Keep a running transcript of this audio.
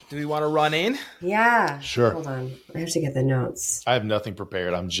Do we want to run in? Yeah. Sure. Hold on. I have to get the notes. I have nothing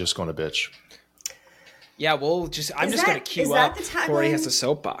prepared. I'm just going to bitch. Yeah, I'm just going to queue up. Corey has a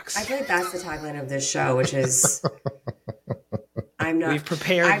soapbox. I feel like that's the tagline of this show, which is We've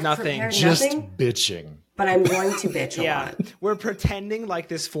prepared nothing. Just bitching. But I'm going to bitch a lot. We're pretending like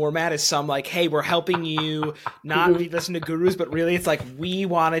this format is some like, hey, we're helping you not listen to gurus, but really it's like we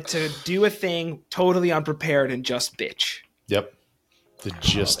wanted to do a thing totally unprepared and just bitch. Yep. The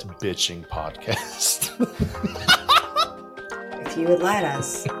Just Bitching podcast. If you would let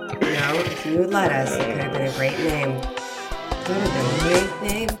us, it could have been a great name. Could have been a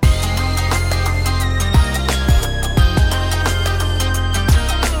great name.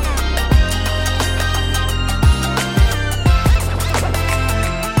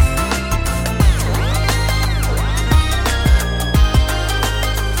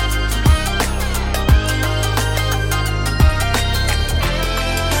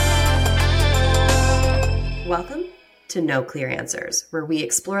 Welcome to No Clear Answers, where we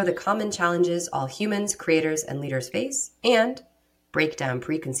explore the common challenges all humans, creators, and leaders face and break down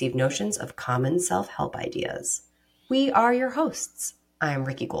preconceived notions of common self-help ideas. We are your hosts. I'm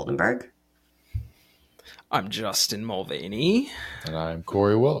Ricky Goldenberg. I'm Justin Mulvaney. And I'm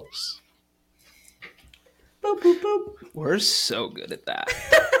Corey Wilkes. Boop, boop, boop. We're so good at that.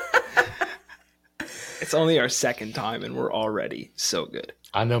 It's only our second time and we're already so good.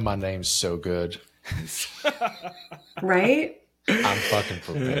 I know my name's so good. Right? I'm fucking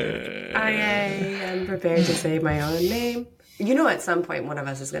prepared. I am prepared to say my own name. You know, at some point, one of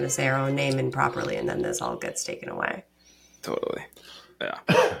us is going to say our own name improperly, and then this all gets taken away. Totally.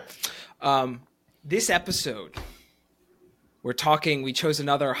 Yeah. This episode, we chose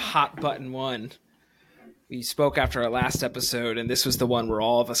another hot button one. We spoke after our last episode, and this was the one where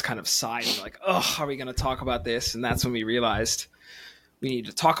all of us kind of sighed, like, oh, are we going to talk about this? And that's when we realized we need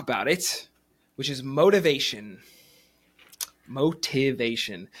to talk about it, which is motivation.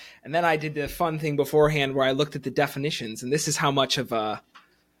 Motivation. And then I did the fun thing beforehand where I looked at the definitions, and this is how much of a,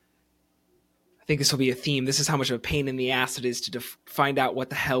 I think this will be a theme, this is how much of a pain in the ass it is to find out what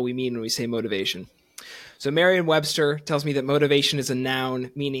the hell we mean when we say motivation. So Merriam-Webster tells me that motivation is a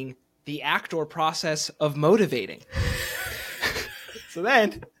noun meaning the act or process of motivating. So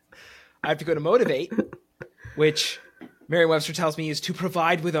then I have to go to motivate, which Merriam-Webster tells me is to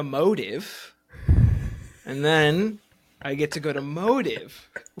provide with a motive. And then I get to go to motive,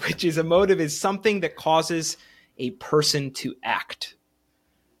 which is a motive is something that causes a person to act.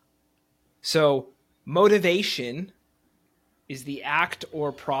 So motivation is the act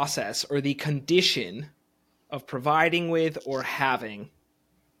or process or the condition of providing with or having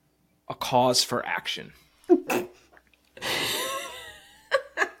a cause for action.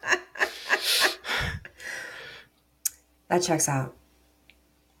 That checks out.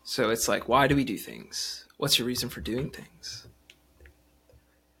 So it's like, why do we do things? What's your reason for doing things?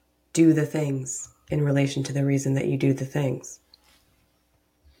 Do the things in relation to the reason that you do the things.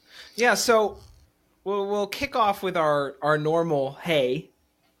 Yeah, so we'll kick off with our normal, hey,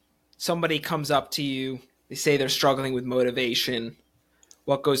 somebody comes up to you, they say they're struggling with motivation,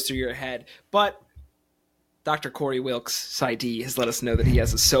 what goes through your head? But Dr. Corey Wilkes, PsyD, has let us know that he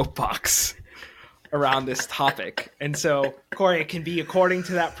has a soapbox around this topic. And so, Corey, it can be according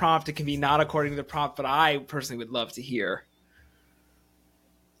to that prompt, it can be not according to the prompt, but I personally would love to hear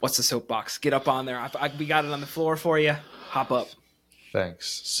what's the soapbox. Get up on there. We got it on the floor for you. Hop up.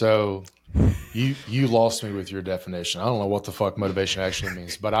 Thanks. So you lost me with your definition. I don't know what the fuck motivation actually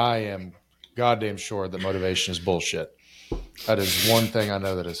means, but I am goddamn sure that motivation is bullshit. That is one thing I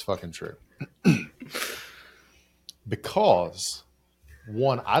know that is fucking true. Because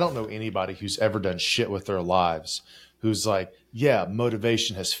one, I don't know anybody who's ever done shit with their lives who's like, yeah,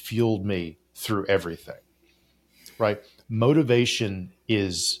 motivation has fueled me through everything, right? Motivation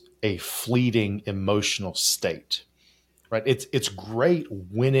is a fleeting emotional state, right? It's great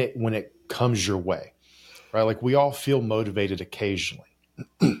when it comes your way, right? Like we all feel motivated occasionally,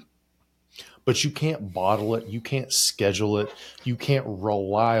 but you can't bottle it. You can't schedule it. You can't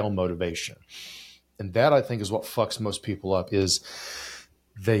rely on motivation. And that I think is what fucks most people up is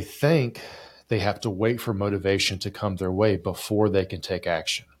they think they have to wait for motivation to come their way before they can take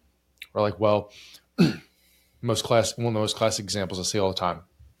action. Or like, well, one of the most classic examples I see all the time.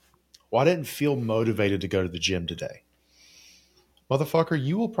 Well, I didn't feel motivated to go to the gym today. Motherfucker,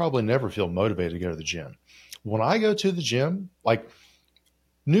 you will probably never feel motivated to go to the gym. When I go to the gym, like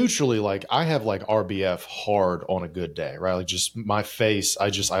neutrally, like I have like RBF hard on a good day, right? Like just my face,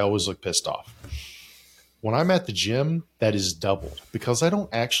 I always look pissed off. When I'm at the gym, that is doubled because I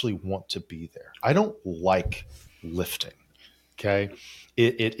don't actually want to be there. I don't like lifting. Okay.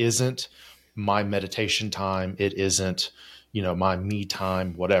 It isn't my meditation time. It isn't, my me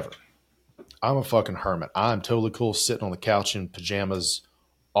time, whatever. I'm a fucking hermit. I'm totally cool sitting on the couch in pajamas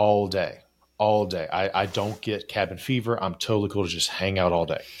all day, all day. I don't get cabin fever. I'm totally cool to just hang out all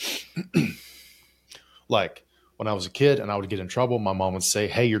day. Like when I was a kid and I would get in trouble, my mom would say,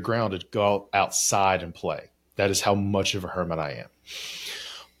 hey, you're grounded. Go outside and play. That is how much of a hermit I am.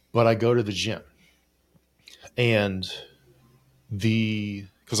 But I go to the gym and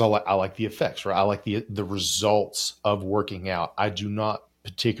because I like the effects, right? I like the results of working out. I do not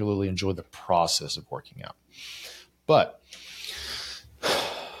particularly enjoy the process of working out. But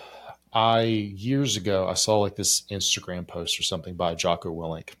years ago, I saw like this Instagram post or something by Jocko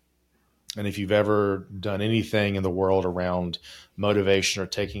Willink. And if you've ever done anything in the world around motivation or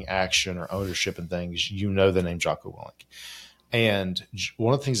taking action or ownership and things, you know the name Jocko Willink. And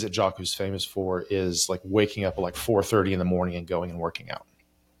one of the things that Jocko's famous for is like waking up at like 4:30 in the morning and going and working out.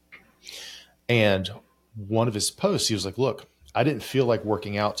 And one of his posts, he was like, look, I didn't feel like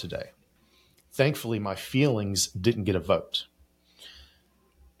working out today. Thankfully, my feelings didn't get a vote.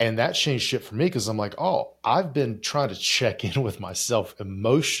 And that changed shit for me because I'm like, oh, I've been trying to check in with myself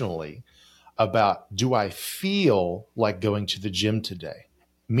emotionally about, do I feel like going to the gym today?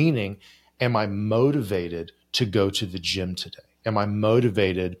 Meaning, am I motivated to go to the gym today? Am I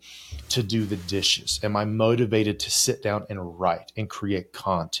motivated to do the dishes? Am I motivated to sit down and write and create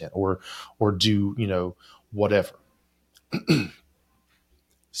content or do, whatever?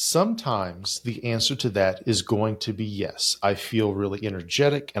 Sometimes the answer to that is going to be yes. I feel really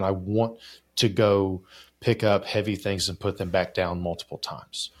energetic and I want to go pick up heavy things and put them back down multiple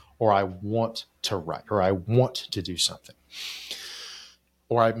times. Or I want to write, or I want to do something.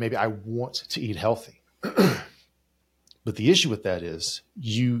 Or maybe I want to eat healthy. But the issue with that is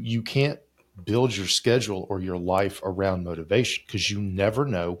you can't build your schedule or your life around motivation because you never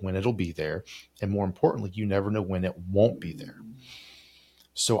know when it'll be there. And more importantly, you never know when it won't be there.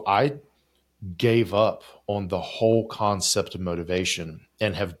 So I gave up on the whole concept of motivation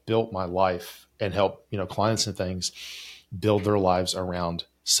and have built my life and help, clients and things build their lives around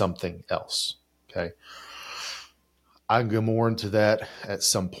something else. Okay. I can go more into that at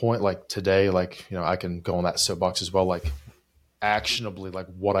some point, like today, I can go on that soapbox as well, like actionably, like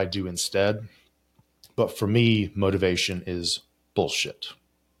what I do instead. But for me, motivation is bullshit.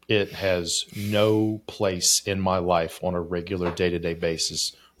 It has no place in my life on a regular day-to-day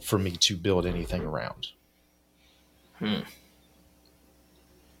basis for me to build anything around.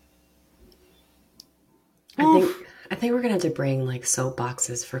 I think we're going to have to bring like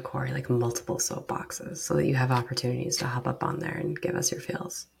soapboxes for Corey, like multiple soapboxes, so that you have opportunities to hop up on there and give us your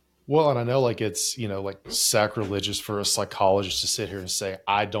feels. Well, and I know like it's, like sacrilegious for a psychologist to sit here and say,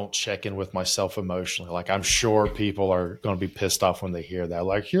 I don't check in with myself emotionally. Like I'm sure people are going to be pissed off when they hear that.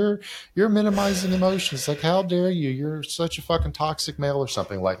 Like you're minimizing emotions. Like, how dare you? You're such a fucking toxic male or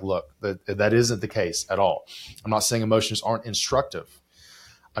something. Like, look, that isn't the case at all. I'm not saying emotions aren't instructive.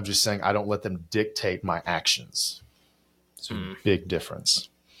 I'm just saying I don't let them dictate my actions. It's a big difference.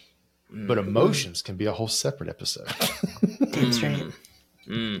 But emotions can be a whole separate episode. That's right.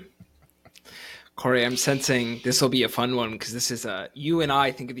 Corey, I'm sensing this will be a fun one because this is you and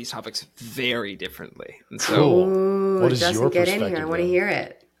I think of these topics very differently. And so, cool. What is Justin, your get perspective? in here. I want to hear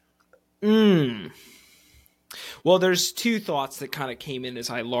it. Well, there's two thoughts that kind of came in as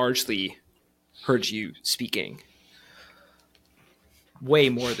I largely heard you speaking. Way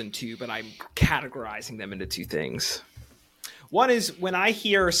more than two, but I'm categorizing them into two things. One is when I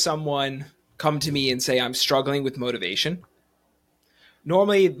hear someone come to me and say, I'm struggling with motivation.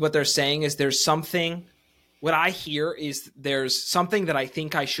 Normally what they're saying is what I hear is there's something that I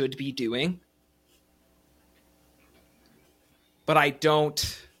think I should be doing, but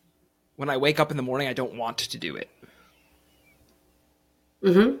when I wake up in the morning, I don't want to do it.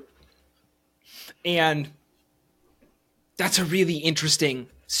 And that's a really interesting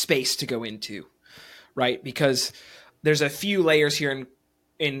space to go into, right? Because there's a few layers here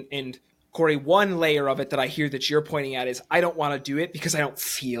in Corey, one layer of it that I hear that you're pointing at is I don't want to do it because I don't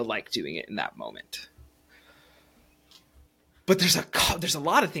feel like doing it in that moment. But there's a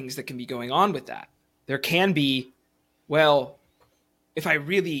lot of things that can be going on with that. There can be, well, if I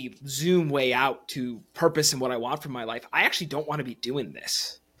really zoom way out to purpose and what I want from my life, I actually don't want to be doing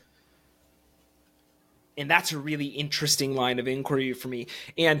this. And that's a really interesting line of inquiry for me.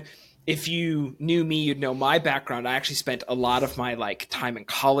 And if you knew me, you'd know my background. I actually spent a lot of my time in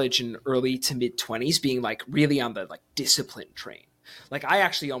college and early to mid 20s being really on the discipline train. I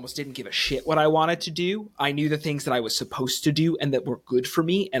actually almost didn't give a shit what I wanted to do. I knew the things that I was supposed to do and that were good for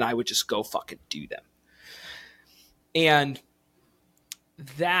me, and I would just go fucking do them. And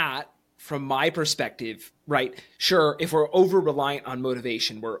that, from my perspective, right, sure, if we're over-reliant on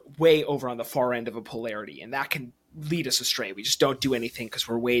motivation, we're way over on the far end of a polarity, and that can lead us astray. We just don't do anything because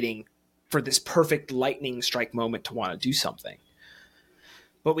we're waiting for this perfect lightning strike moment to want to do something.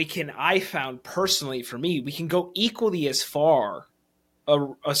 But I found personally for me, we can go equally as far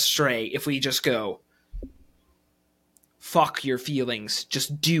astray if we just go, fuck your feelings,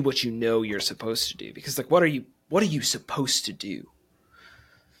 just do what you know you're supposed to do. Because like, what are you supposed to do?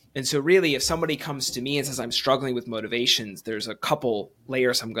 And so really, if somebody comes to me and says, I'm struggling with motivations, there's a couple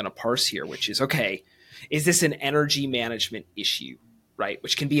layers I'm going to parse here, which is, okay, is this an energy management issue, right?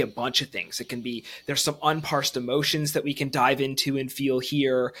 Which can be a bunch of things. It can be, there's some unparsed emotions that we can dive into and feel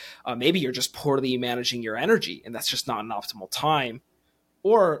here. Maybe you're just poorly managing your energy and that's just not an optimal time.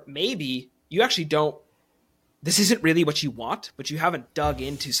 Or maybe you actually this isn't really what you want, but you haven't dug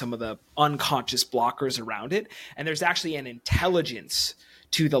into some of the unconscious blockers around it. And there's actually an intelligence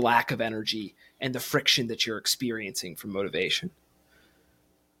to the lack of energy and the friction that you're experiencing from motivation.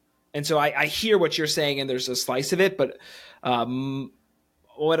 And so I hear what you're saying, and there's a slice of it, but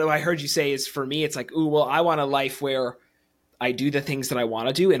what I heard you say is, for me, it's like, ooh, well, I want a life where I do the things that I want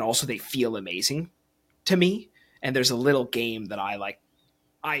to do, and also they feel amazing to me. And there's a little game that I like.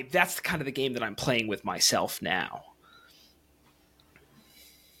 That's kind of the game that I'm playing with myself now.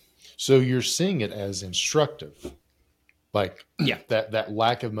 So you're seeing it as instructive. Like, yeah, that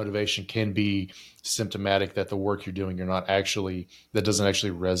lack of motivation can be symptomatic that the work you're doing, that doesn't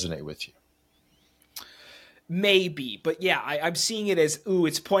actually resonate with you. Maybe, but yeah, I'm seeing it as, ooh,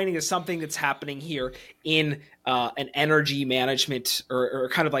 it's pointing to something that's happening here in an energy management or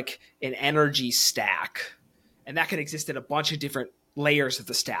kind of like an energy stack. And that can exist in a bunch of different layers of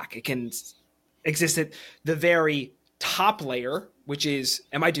the stack. It can exist at the very top layer, which is,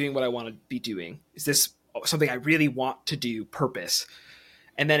 am I doing what I want to be doing? Is this something I really want to do, purpose?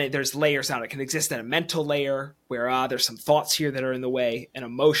 And then there's layers out. It can exist at a mental layer where there's some thoughts here that are in the way, an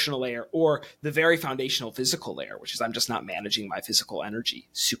emotional layer, or the very foundational physical layer, which is I'm just not managing my physical energy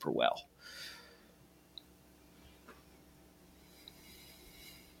super well.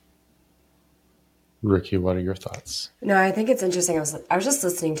 Ricky, what are your thoughts? No, I think it's interesting. I was just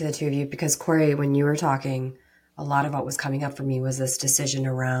listening to the two of you because, Corey, when you were talking, a lot of what was coming up for me was this decision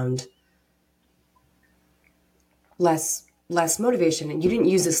around less motivation. And you didn't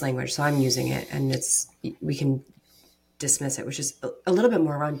use this language, so I'm using it, and we can dismiss it, which is a little bit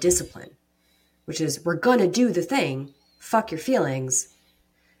more around discipline, which is, we're going to do the thing, fuck your feelings.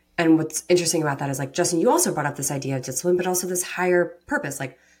 And what's interesting about that is, like, Justin, you also brought up this idea of discipline, but also this higher purpose.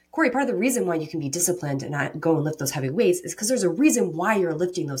 Like, Corey, part of the reason why you can be disciplined and not go and lift those heavy weights is because there's a reason why you're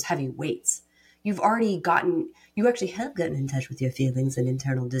lifting those heavy weights. You actually have gotten in touch with your feelings and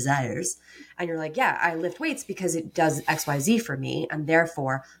internal desires. And you're like, yeah, I lift weights because it does XYZ for me. And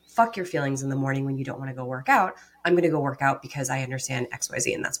therefore, fuck your feelings in the morning when you don't want to go work out. I'm going to go work out because I understand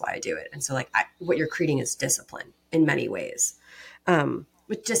XYZ and that's why I do it. And so, like, what you're creating is discipline in many ways.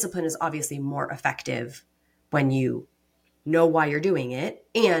 But discipline is obviously more effective when you know why you're doing it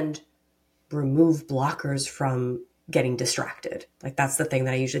and remove blockers from getting distracted. Like, that's the thing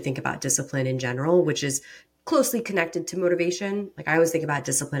that I usually think about discipline in general, which is closely connected to motivation. Like, I always think about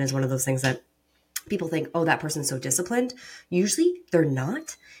discipline as one of those things that people think, oh, that person's so disciplined. Usually they're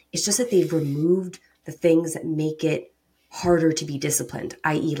not. It's just that they've removed the things that make it harder to be disciplined,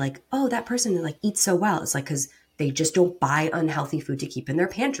 i.e. like, oh, that person like eats so well. It's like, because they just don't buy unhealthy food to keep in their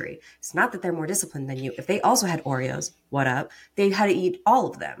pantry. It's not that they're more disciplined than you. If they also had Oreos, what up? They had to eat all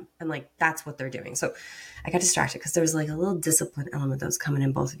of them. And like, that's what they're doing. So I got distracted because there was like a little discipline element that was coming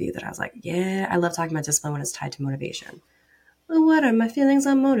in both of you that I was like, yeah, I love talking about discipline when it's tied to motivation. Well, what are my feelings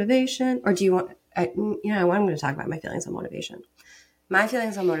on motivation? Or do you want, I'm going to talk about my feelings on motivation. My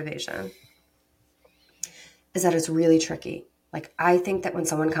feelings on motivation is that it's really tricky. Like, I think that when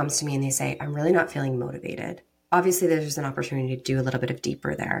someone comes to me and they say, I'm really not feeling motivated, obviously there's an opportunity to do a little bit of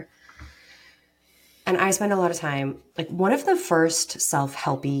deeper there. And I spend a lot of time, like, one of the first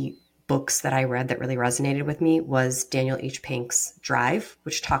self-helpy books that I read that really resonated with me was Daniel H. Pink's Drive,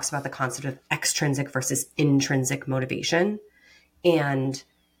 which talks about the concept of extrinsic versus intrinsic motivation. And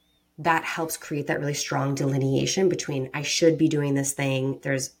that helps create that really strong delineation between, I should be doing this thing,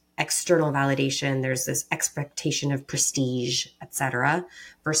 there's external validation, there's this expectation of prestige, etc.,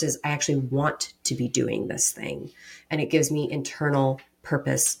 versus I actually want to be doing this thing. And it gives me internal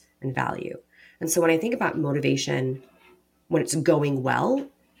purpose and value. And so when I think about motivation, when it's going well,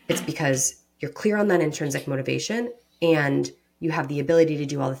 it's because you're clear on that intrinsic motivation and you have the ability to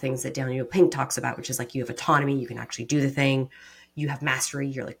do all the things that Daniel Pink talks about, which is like, you have autonomy, you can actually do the thing. you have mastery,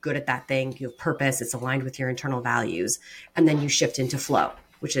 you're like good at that thing, you have purpose, it's aligned with your internal values. And then you shift into flow,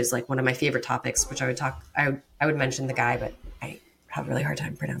 which is like one of my favorite topics, which I would mention the guy, but I have a really hard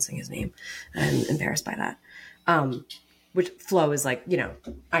time pronouncing his name. I'm embarrassed by that. Which flow is like,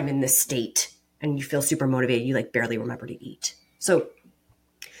 I'm in this state and you feel super motivated. You like barely remember to eat. So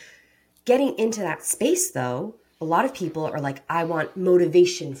getting into that space though, a lot of people are like, I want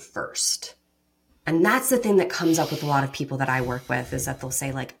motivation first. And that's the thing that comes up with a lot of people that I work with, is that they'll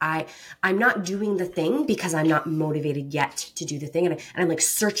say like, I'm not doing the thing because I'm not motivated yet to do the thing. And I'm like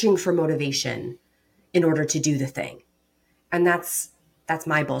searching for motivation in order to do the thing. And that's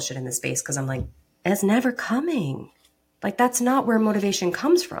my bullshit in this space. Cause I'm like, it's never coming. Like, that's not where motivation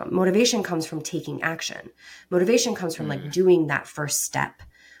comes from. Motivation comes from taking action. Motivation comes from like doing that first step,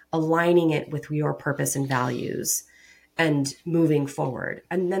 aligning it with your purpose and values and moving forward.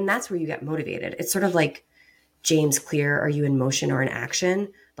 And then that's where you get motivated. It's sort of like James Clear, are you in motion or in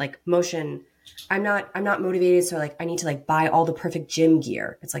action? Like motion, I'm not motivated. So like, I need to like buy all the perfect gym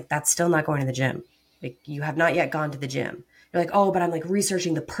gear. It's like, that's still not going to the gym. Like, you have not yet gone to the gym. You're like, oh, but I'm like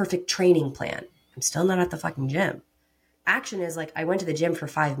researching the perfect training plan. I'm still not at the fucking gym. Action is like, I went to the gym for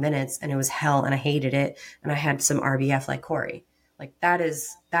 5 minutes and it was hell and I hated it. And I had some RBF like Corey. Like that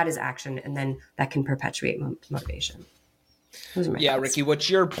is action. And then that can perpetuate motivation. Yeah, thoughts. Ricky, what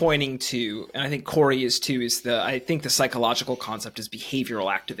you're pointing to, and I think Corey is too, is I think the psychological concept is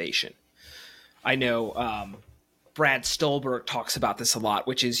behavioral activation. I know Brad Stulberg talks about this a lot,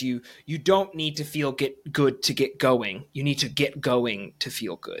 which is you don't need to feel good to get going. You need to get going to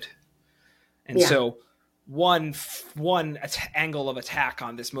feel good. And so one angle of attack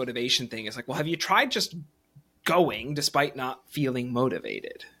on this motivation thing is like, well, have you tried just going despite not feeling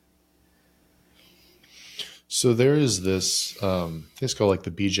motivated? So there is this, I think it's called like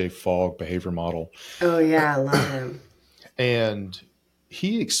the BJ Fogg behavior model. Oh yeah, I love him. And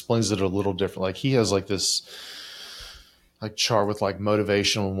he explains it a little different. Like he has like this like chart with like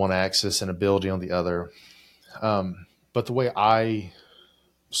motivation on one axis and ability on the other. But the way I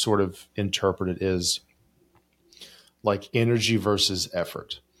sort of interpret it is like energy versus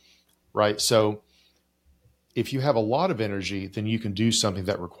effort, right? So if you have a lot of energy, then you can do something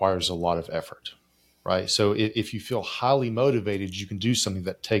that requires a lot of effort, right? So if you feel highly motivated, you can do something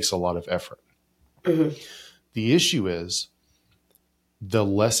that takes a lot of effort. Mm-hmm. The issue is the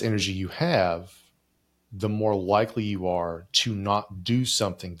less energy you have, the more likely you are to not do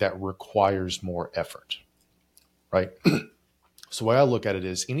something that requires more effort, right? So the way I look at it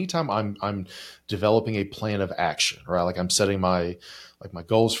is anytime I'm developing a plan of action, right? Like I'm setting my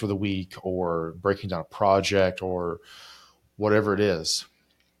goals for the week or breaking down a project or whatever it is,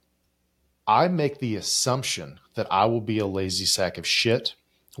 I make the assumption that I will be a lazy sack of shit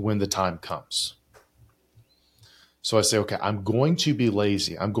when the time comes. So I say, okay, I'm going to be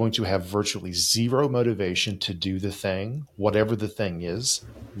lazy. I'm going to have virtually zero motivation to do the thing, whatever the thing is,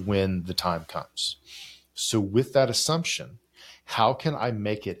 when the time comes. So with that assumption, how can I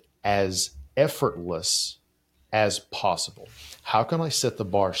make it as effortless as possible? How can I set the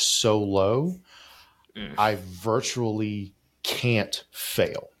bar so low I virtually can't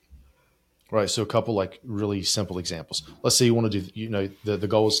fail? Right. So a couple like really simple examples. Let's say you want to do, the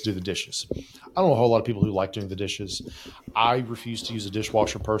goal is to do the dishes. I don't know a whole lot of people who like doing the dishes. I refuse to use a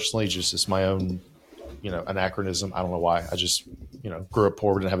dishwasher personally. Just it's my own, anachronism. I don't know why. I just, grew up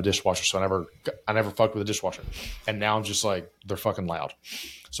poor, didn't have a dishwasher. So I never fucked with a dishwasher. And now I'm just like, they're fucking loud.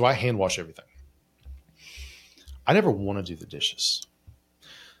 So I hand wash everything. I never want to do the dishes.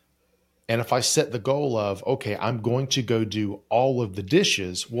 And if I set the goal of, okay, I'm going to go do all of the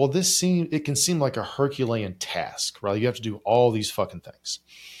dishes, well, it can seem like a Herculean task, right? You have to do all these fucking things.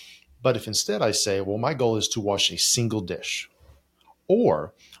 But if instead I say, well, my goal is to wash a single dish,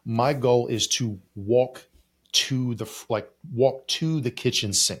 or my goal is to walk to the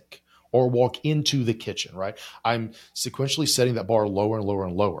kitchen sink or walk into the kitchen, right? I'm sequentially setting that bar lower and lower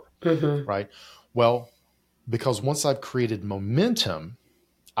and lower, right? Well, because once I've created momentum,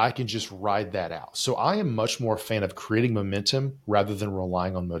 I can just ride that out. So I am much more a fan of creating momentum rather than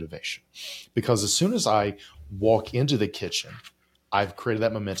relying on motivation. Because as soon as I walk into the kitchen, I've created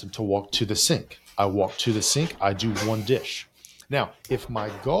that momentum to walk to the sink. I walk to the sink, I do one dish. Now, if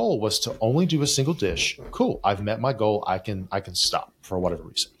my goal was to only do a single dish, cool, I've met my goal. I can stop for whatever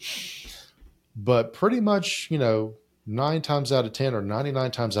reason. But pretty much, 9 times out of 10 or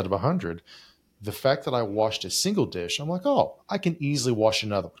 99 times out of 100, the fact that I washed a single dish, I'm like, oh, I can easily wash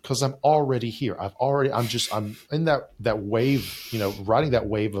another one because I'm already here. I'm in that wave, riding that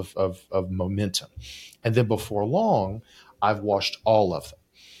wave of momentum. And then before long, I've washed all of them.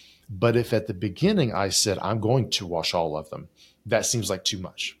 But if at the beginning I said, I'm going to wash all of them, that seems like too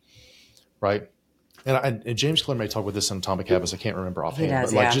much, right? And James Clear may talk about this in Atomic Habits. I can't remember offhand,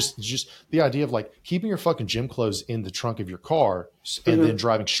 but like just the idea of like keeping your fucking gym clothes in the trunk of your car and then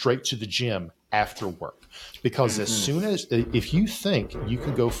driving straight to the gym after work. Because as soon as, if you think you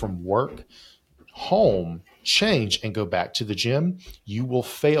can go from work home, change, and go back to the gym, you will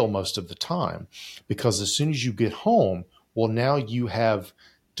fail most of the time. Because as soon as you get home, well, now you have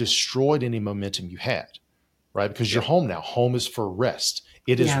destroyed any momentum you had, right? Because you're home now. Home is for rest.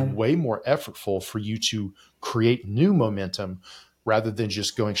 It is way more effortful for you to create new momentum rather than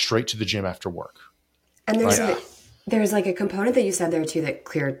just going straight to the gym after work. And there's like a component that you said there too that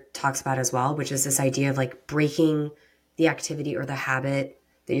Clear talks about as well, which is this idea of like breaking the activity or the habit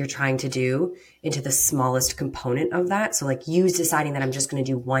that you're trying to do into the smallest component of that. So like you deciding that I'm just going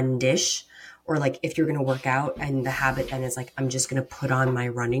to do one dish, or like if you're going to work out and the habit then is like, I'm just going to put on my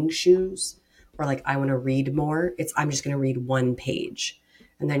running shoes, or like I want to read more. I'm just going to read one page.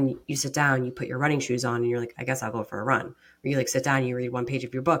 And then you sit down, you put your running shoes on and you're like, I guess I'll go for a run. Or you like sit down, you read one page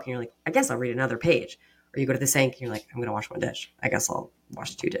of your book and you're like, I guess I'll read another page. Or you go to the sink and you're like, I'm going to wash one dish. I guess I'll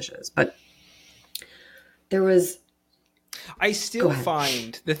wash 2 dishes. But I still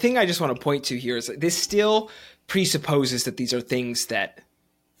find the thing I just want to point to here is that this still presupposes that these are things that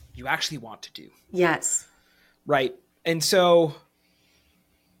you actually want to do. Yes. Right. And so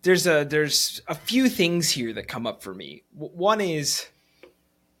there's a few things here that come up for me. One is,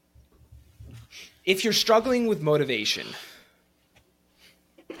 if you're struggling with motivation,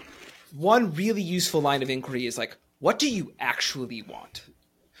 one really useful line of inquiry is like, what do you actually want?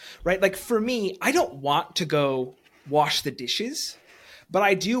 Right? Like for me, I don't want to go wash the dishes, but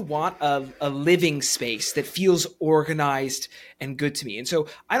I do want a living space that feels organized and good to me. And so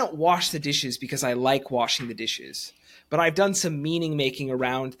I don't wash the dishes because I like washing the dishes, but I've done some meaning making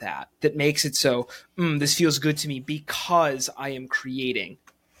around that makes it so, this feels good to me because I am creating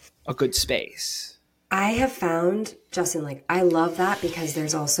a good space. I have found, Justin, like I love that because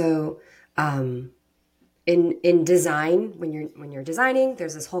there's also in design, when you're designing,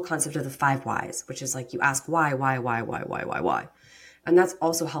 there's this whole concept of the 5 whys, which is like you ask why. And that's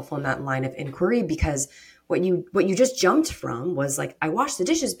also helpful in that line of inquiry, because what you just jumped from was like, I wash the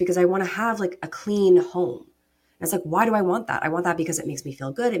dishes because I want to have like a clean home. And it's like, why do I want that? I want that because it makes me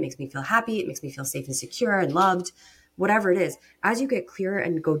feel good. It makes me feel happy. It makes me feel safe and secure and loved, whatever it is. As you get clearer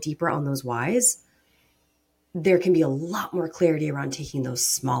and go deeper on those whys, there can be a lot more clarity around taking those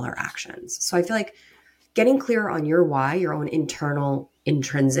smaller actions. So I feel like getting clearer on your why, your own internal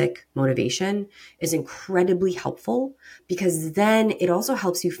intrinsic motivation, is incredibly helpful, because then it also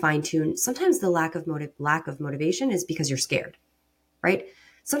helps you fine tune. Sometimes the lack of motivation is because you're scared, right?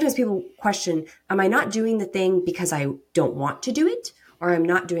 Sometimes people question, am I not doing the thing because I don't want to do it? Or I'm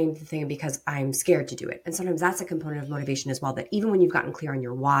not doing the thing because I'm scared to do it. And sometimes that's a component of motivation as well, that even when you've gotten clear on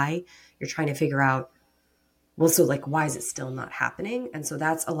your why, you're trying to figure out, well, so like, why is it still not happening? And so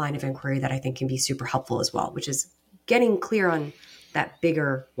that's a line of inquiry that I think can be super helpful as well, which is getting clear on that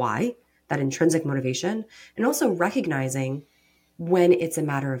bigger why, that intrinsic motivation, and also recognizing when it's a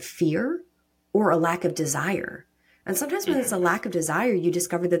matter of fear or a lack of desire. And sometimes when it's a lack of desire, you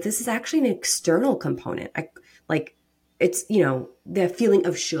discover that this is actually an external component. Like it's, the feeling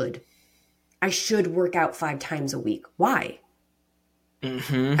of should. I should work out 5 times a week. Why?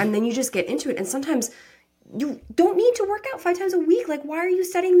 Mm-hmm. And then you just get into it. And sometimes you don't need to work out 5 times a week. Like, why are you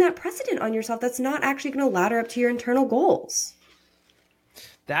setting that precedent on yourself that's not actually going to ladder up to your internal goals?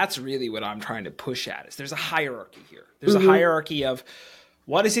 That's really what I'm trying to push at, is there's a hierarchy here. There's a hierarchy of,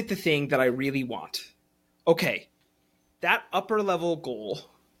 what is it the thing that I really want? Okay, that upper level goal,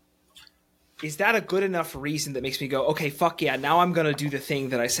 is that a good enough reason that makes me go, okay, fuck yeah, now I'm going to do the thing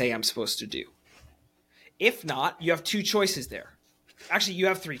that I say I'm supposed to do? If not, you have 2 choices there. Actually, you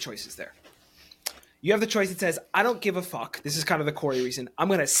have 3 choices there. You have the choice that says, I don't give a fuck. This is kind of the Corey reason. I'm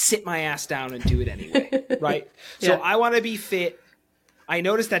going to sit my ass down and do it anyway, right? Yeah. So I want to be fit. I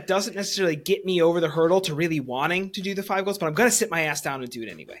notice that doesn't necessarily get me over the hurdle to really wanting to do the 5 goals, but I'm going to sit my ass down and do it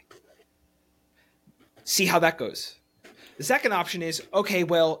anyway. See how that goes. The second option is, okay,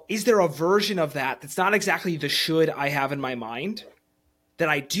 well, is there a version of that that's not exactly the should I have in my mind, that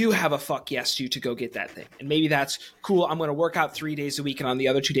I do have a fuck yes to go get that thing? And maybe that's cool. I'm going to work out 3 days a week, and on the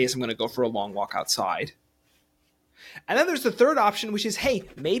other 2 days, I'm going to go for a long walk outside. And then there's the third option, which is, hey,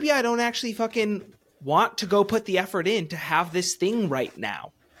 maybe I don't actually fucking want to go put the effort in to have this thing right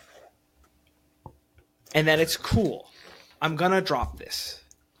now. And then it's cool. I'm going to drop this.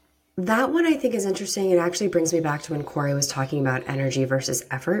 That one I think is interesting. It actually brings me back to when Corey was talking about energy versus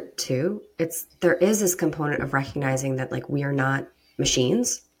effort too. There is this component of recognizing that like we are not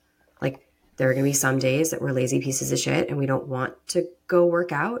machines. Like There are going to be some days that we're lazy pieces of shit and we don't want to go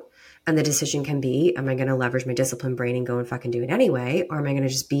work out. And the decision can be, am I going to leverage my disciplined brain and go and fucking do it anyway? Or am I going to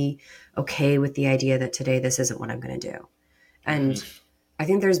just be okay with the idea that today this isn't what I'm going to do? And I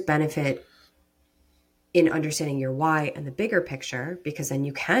think there's benefit in understanding your why and the bigger picture, because then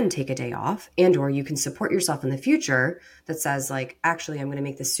you can take a day off, and or you can support yourself in the future that says like, actually, I'm going to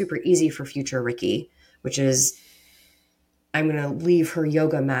make this super easy for future Ricky, which is I'm going to leave her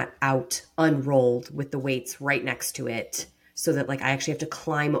yoga mat out unrolled with the weights right next to it so that like I actually have to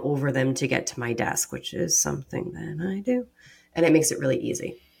climb over them to get to my desk, which is something that I do. And it makes it really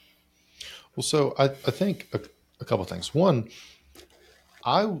easy. Well, so I think a couple of things. One,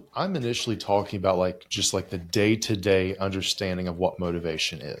 I'm initially talking about like just like the day-to-day understanding of what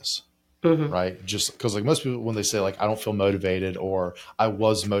motivation is. Mm-hmm. Right. Just because like most people, when they say like, I don't feel motivated or I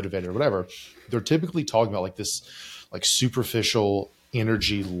was motivated or whatever, they're typically talking about like this like superficial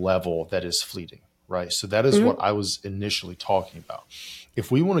energy level that is fleeting. Right. So that is what I was initially talking about.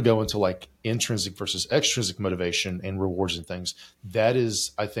 If we want to go into like intrinsic versus extrinsic motivation and rewards and things, that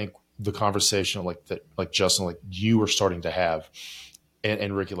is, I think, the conversation like that, like Justin, like you are starting to have.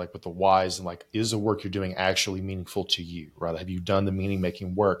 And Ricky, like with the whys and like, is the work you're doing actually meaningful to you, right? Have you done the meaning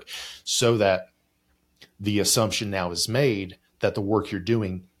making work so that the assumption now is made that the work you're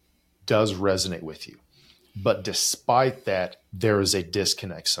doing does resonate with you? But despite that, there is a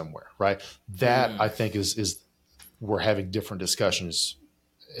disconnect somewhere, right? That I think is we're having different discussions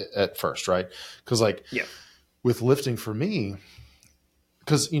at first, right? Because like with lifting for me,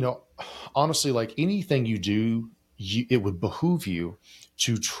 because, honestly, like anything you do, it would behoove you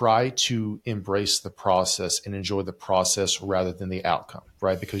to try to embrace the process and enjoy the process rather than the outcome,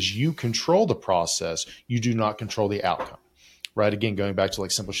 right? Because you control the process, you do not control the outcome, right? Again, going back to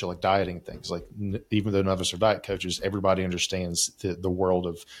like simple shit like dieting and things, like even though none of us are diet coaches, everybody understands the world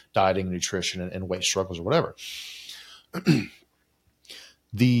of dieting, nutrition, and weight struggles or whatever.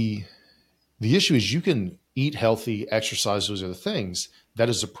 The issue is you can eat healthy, exercise, those other things. That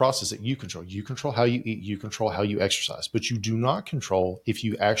is a process that you control. You control how you eat, you control how you exercise, but you do not control if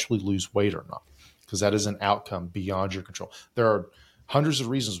you actually lose weight or not, because that is an outcome beyond your control. There are hundreds of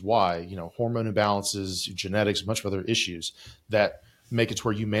reasons why, hormone imbalances, genetics, a bunch of other issues that make it to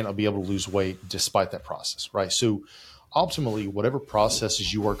where you may not be able to lose weight despite that process, right? So ultimately, whatever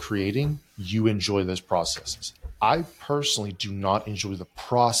processes you are creating, you enjoy those processes. I personally do not enjoy the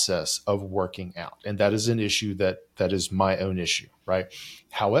process of working out. And that is an issue that is my own issue, right?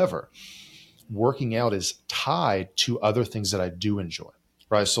 However, working out is tied to other things that I do enjoy,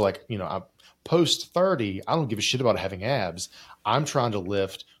 right? So like, I'm post 30, I don't give a shit about having abs. I'm trying to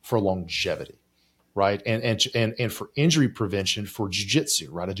lift for longevity, right? And for injury prevention for jiu-jitsu,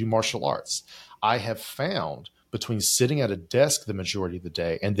 right? I do martial arts. I have found between sitting at a desk the majority of the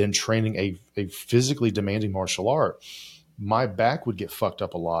day and then training a physically demanding martial art, my back would get fucked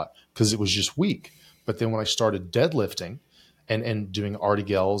up a lot because it was just weak. But then when I started deadlifting and doing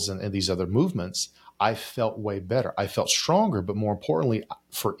artigels and these other movements, I felt way better. I felt stronger, but more importantly,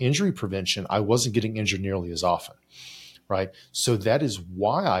 for injury prevention, I wasn't getting injured nearly as often, right? So that is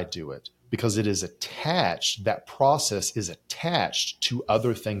why I do it, because it is attached, that process is attached to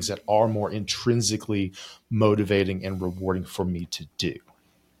other things that are more intrinsically motivating and rewarding for me to do.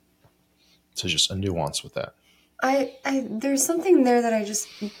 So just a nuance with that. There's something there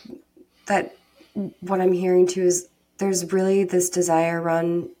that what I'm hearing too is there's really this desire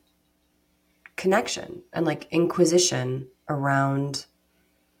run connection and like inquisition around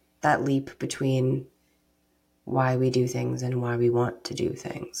that leap between why we do things and why we want to do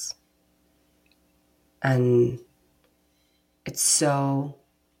things. And it's so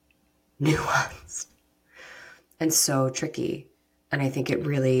nuanced and so tricky. And I think it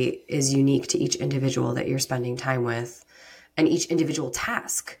really is unique to each individual that you're spending time with and each individual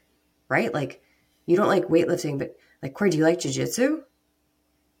task, right? Like you don't like weightlifting, but like, Corey, do you like jiu-jitsu?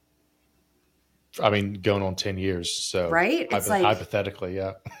 I mean, going on 10 years. So right? It's like, hypothetically,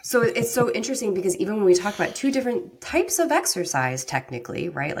 yeah. So it's so interesting because even when we talk about two different types of exercise, technically,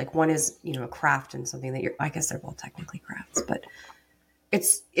 right? Like one is, a craft and something that I guess they're both technically crafts, but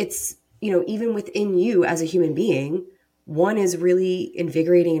it's, even within you as a human being, one is really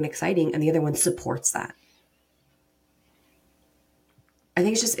invigorating and exciting and the other one supports that. I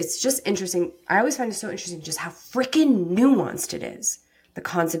think it's just interesting. I always find it so interesting just how freaking nuanced it is, the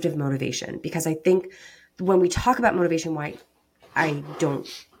concept of motivation, because I think when we talk about motivation, why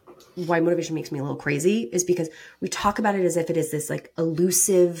motivation makes me a little crazy is because we talk about it as if it is this like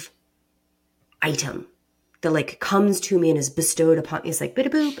elusive item that like comes to me and is bestowed upon me. It's like,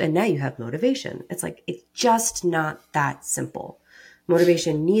 bida-boop, and now you have motivation. It's like, it's just not that simple.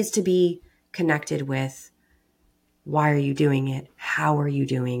 Motivation needs to be connected with why are you doing it? How are you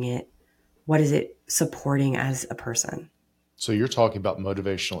doing it? What is it supporting as a person? So you're talking about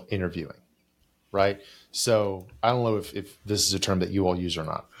motivational interviewing, right? So I don't know if this is a term that you all use or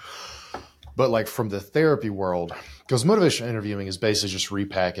not, but like from the therapy world, because motivational interviewing is basically just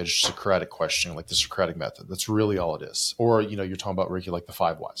repackaged Socratic questioning, like the Socratic method. That's really all it is. Or, you're talking about, Ricky, like the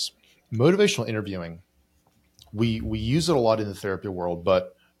 5 whys. Motivational interviewing, we use it a lot in the therapy world,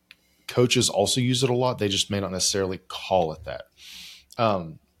 but coaches also use it a lot. They just may not necessarily call it that.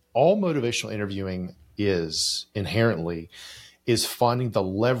 All motivational interviewing is inherently is finding the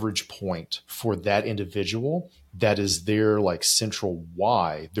leverage point for that individual that is their like central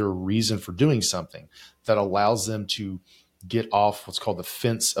why, their reason for doing something that allows them to get off what's called the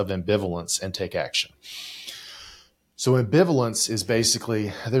fence of ambivalence and take action. So ambivalence is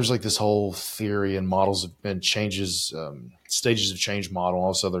basically, there's like this whole theory and models and changes, stages of change model,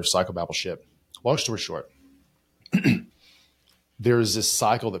 also there's psychobabble shit. Long story short, there is this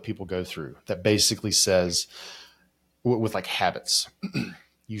cycle that people go through that basically says, with like habits,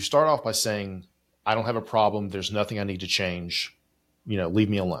 you start off by saying, I don't have a problem. There's nothing I need to change. Leave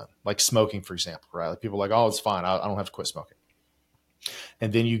me alone. Like smoking, for example, right? Like people are like, oh, it's fine. I don't have to quit smoking.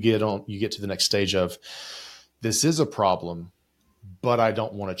 And then you get to the next stage of, this is a problem, but I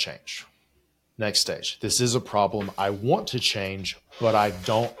don't want to change. Next stage. This is a problem. I want to change, but I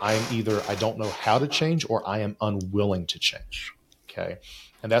don't know how to change, or I am unwilling to change. Okay.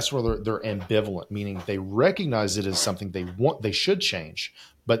 And that's where they're ambivalent, meaning they recognize it as something they should change,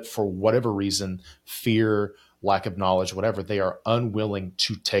 but for whatever reason, fear, lack of knowledge, whatever, they are unwilling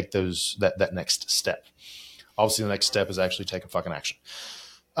to take that next step. Obviously, the next step is actually taking fucking action.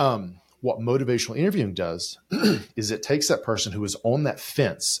 What motivational interviewing does is it takes that person who is on that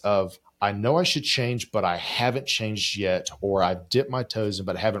fence of, I know I should change, but I haven't changed yet, or I've dipped my toes in,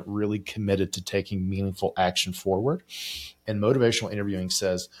 but haven't really committed to taking meaningful action forward. And motivational interviewing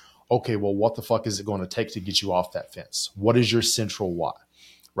says, okay, well, what the fuck is it going to take to get you off that fence? What is your central why?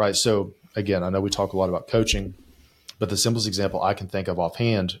 Right. So again, I know we talk a lot about coaching, but the simplest example I can think of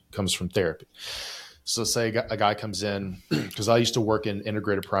offhand comes from therapy. So say a guy comes in, because I used to work in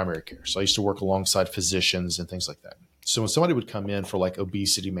integrated primary care. So I used to work alongside physicians and things like that. So when somebody would come in for like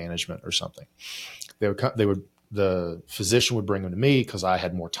obesity management or something, the physician would bring them to me because I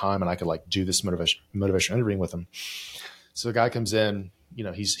had more time and I could like do this motivational interviewing with them. So the guy comes in,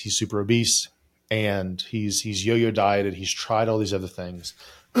 he's super obese and he's yo-yo dieted. He's tried all these other things.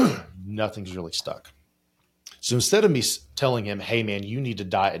 Nothing's really stuck. So instead of me telling him, hey man, you need to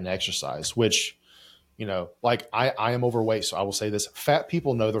diet and exercise, which, like I am overweight. So I will say this, fat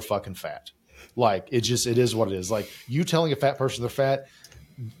people know they're fucking fat. Like it is what it is. Like you telling a fat person they're fat,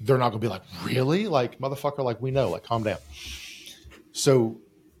 they're not gonna be like, really? Like motherfucker, like we know, like calm down. So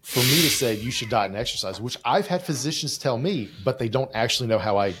for me to say you should diet and exercise, which I've had physicians tell me, but they don't actually know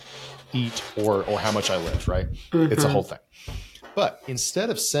how I eat or how much I live, right? Mm-hmm. It's a whole thing. But instead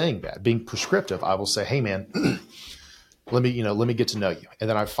of saying that, being prescriptive, I will say, hey man, let me get to know you. And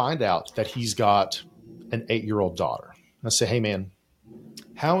then I find out that he's got an 8-year-old daughter. And I say, hey man,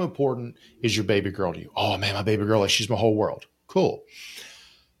 how important is your baby girl to you? Oh man, my baby girl, like she's my whole world. Cool.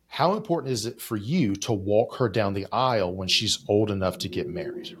 How important is it for you to walk her down the aisle when she's old enough to get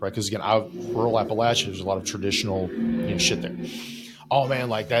married, right? Because again, rural Appalachia, there's a lot of traditional shit there. Oh man,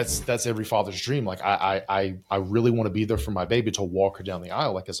 like that's every father's dream. Like I really want to be there for my baby to walk her down the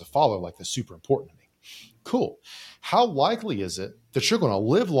aisle. Like as a father, like that's super important to me. Cool. How likely is it that you're going to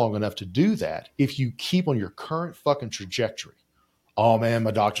live long enough to do that if you keep on your current fucking trajectory? Oh man,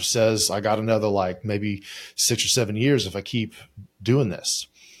 my doctor says I got another like maybe 6 or 7 years if I keep doing this.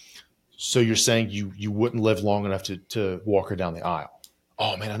 So you're saying you wouldn't live long enough to walk her down the aisle.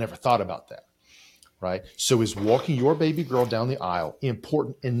 Oh man, I never thought about that. Right? So is walking your baby girl down the aisle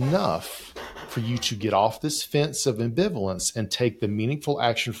important enough for you to get off this fence of ambivalence and take the meaningful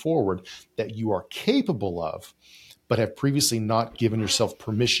action forward that you are capable of, but have previously not given yourself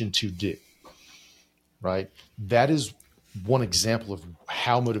permission to do? Right? That is one example of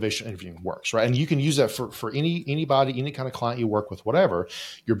how motivational interviewing works, right? And you can use that for anybody, any kind of client you work with, whatever.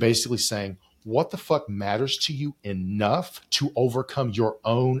 You're basically saying, what the fuck matters to you enough to overcome your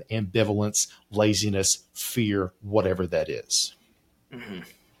own ambivalence, laziness, fear, whatever that is. Mm-hmm.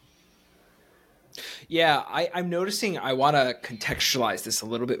 Yeah, I'm noticing I want to contextualize this a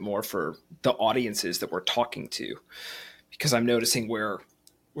little bit more for the audiences that we're talking to, because I'm noticing we're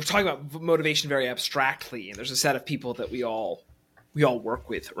talking about motivation very abstractly, and there's a set of people that we all work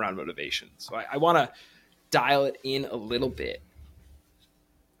with around motivation. So I want to dial it in a little bit.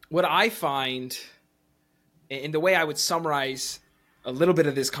 What I find, and the way I would summarize a little bit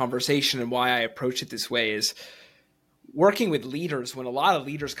of this conversation and why I approach it this way is working with leaders. When a lot of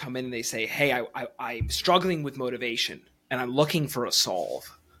leaders come in and they say, hey, I'm struggling with motivation and I'm looking for a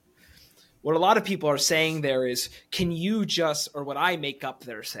solve. What a lot of people are saying there is, can you just, or what I make up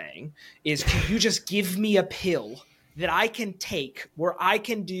they're saying is, can you just give me a pill that I can take where I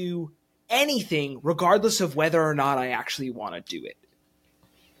can do anything regardless of whether or not I actually want to do it?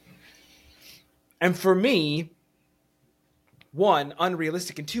 And for me, one,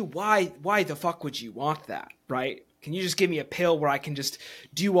 unrealistic, and two, why the fuck would you want that, right? Can you just give me a pill where I can just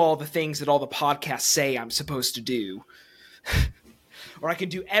do all the things that all the podcasts say I'm supposed to do? Or I can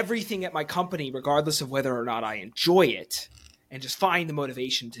do everything at my company regardless of whether or not I enjoy it and just find the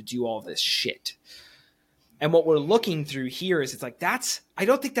motivation to do all this shit. And what we're looking through here is it's like, I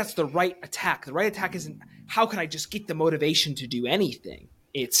don't think that's the right attack. The right attack isn't, how can I just get the motivation to do anything?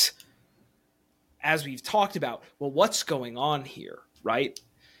 It's, as we've talked about, well, what's going on here, right?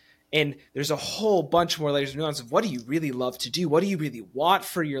 And there's a whole bunch more layers of nuance of what do you really love to do? What do you really want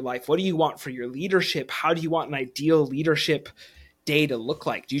for your life? What do you want for your leadership? How do you want an ideal leadership day to look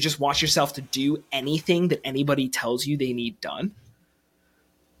like? Do you just want yourself to do anything that anybody tells you they need done?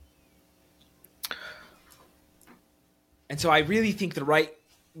 And so I really think the right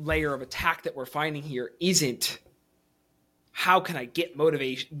layer of attack that we're finding here isn't how can I get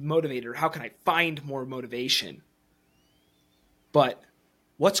motivated or how can I find more motivation, but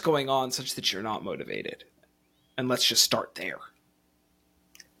what's going on such that you're not motivated? And let's just start there.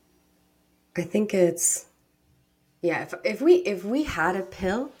 I think it's, yeah, if we had a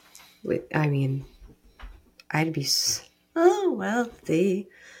pill, I'd be so wealthy.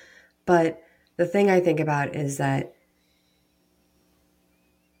 But the thing I think about is that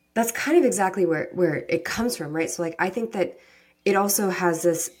that's kind of exactly where it comes from, right? So like, I think that it also has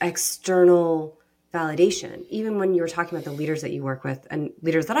this external validation. Even when you were talking about the leaders that you work with and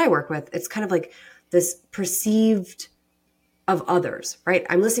leaders that I work with, it's kind of like this perceived of others, right?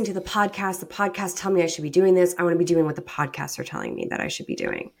 I'm listening to the podcast tell me I should be doing this. I want to be doing what the podcasts are telling me that I should be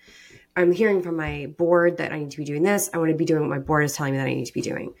doing. I'm hearing from my board that I need to be doing this. I want to be doing what my board is telling me that I need to be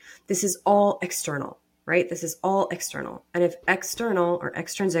doing. This is all external, right? This is all external. And if external or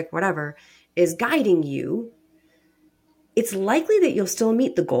extrinsic, whatever, is guiding you, it's likely that you'll still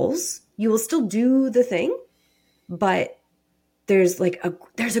meet the goals. You will still do the thing, but there's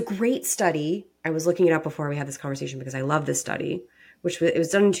a great study. I was looking it up before we had this conversation because I love this study, it was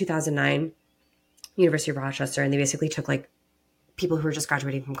done in 2009, University of Rochester. And they basically took like people who were just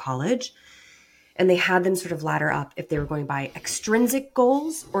graduating from college and they had them sort of ladder up if they were going by extrinsic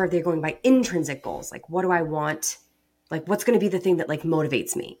goals or if they're going by intrinsic goals. Like, what do I want? Like, what's going to be the thing that like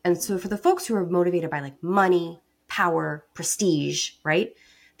motivates me? And so for the folks who are motivated by like money, power, prestige, right?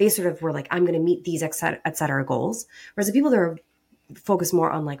 They sort of were like, I'm going to meet these et cetera goals. Whereas the people that are focused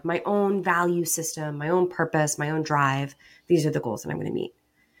more on like my own value system, my own purpose, my own drive, these are the goals that I'm going to meet.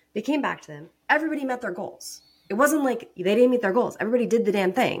 They came back to them. Everybody met their goals. It wasn't like they didn't meet their goals. Everybody did the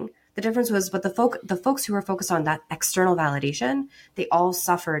damn thing. The difference was, but the folks who were focused on that external validation, they all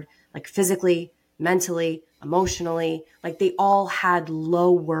suffered like physically, mentally, emotionally, like they all had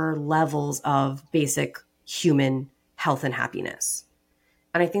lower levels of basic human health and happiness.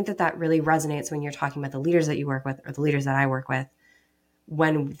 And I think that really resonates when you're talking about the leaders that you work with or the leaders that I work with,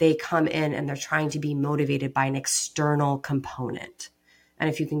 when they come in and they're trying to be motivated by an external component. And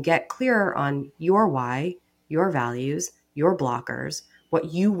if you can get clearer on your why, your values, your blockers,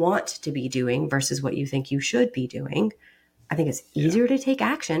 what you want to be doing versus what you think you should be doing, I think it's easier to take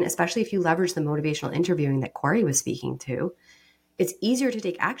action, especially if you leverage the motivational interviewing that Corey was speaking to. It's easier to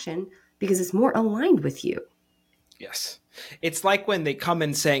take action because it's more aligned with you. Yes. It's like when they come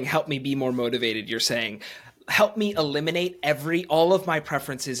in saying, help me be more motivated. You're saying, help me eliminate all of my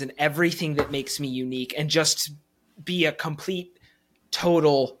preferences and everything that makes me unique and just be a complete,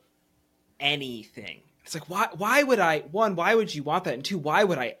 total anything. It's like, why would you want that? And two, why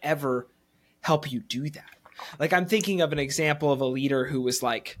would I ever help you do that? Like, I'm thinking of an example of a leader who was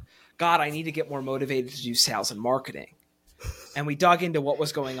like, God, I need to get more motivated to do sales and marketing. And we dug into what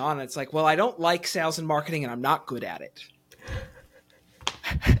was going on. And it's like, well, I don't like sales and marketing and I'm not good at it.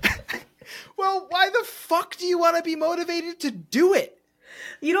 Well, why the fuck do you want to be motivated to do it?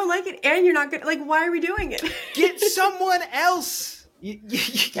 You don't like it and you're not good. Like, why are we doing it? Get someone else.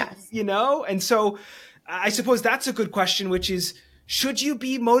 Yes. You know? And so I suppose that's a good question, which is, should you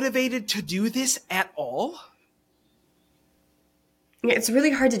be motivated to do this at all? Yeah, it's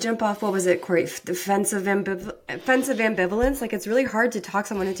really hard to jump off, what was it, Corey? Offensive ambivalence. Like, it's really hard to talk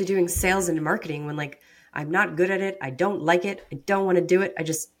someone into doing sales and marketing when, like, I'm not good at it. I don't like it. I don't want to do it.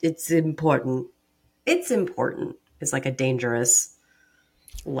 It's important. It's important. It's like a dangerous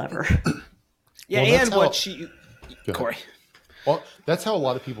lever. Yeah, Well, and what she, Corey. Well, that's how a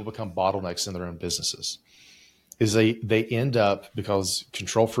lot of people become bottlenecks in their own businesses. Is they end up, because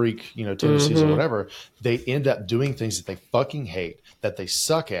control freak, tendencies or whatever, they end up doing things that they fucking hate, that they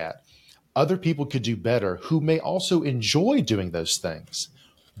suck at. Other people could do better who may also enjoy doing those things,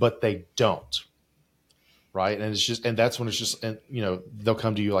 but they don't. Right. And it's just, and that's when it's just, and they'll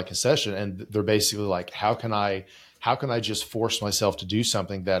come to you like a session and they're basically like, how can I just force myself to do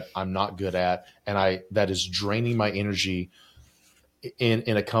something that I'm not good at? And that is draining my energy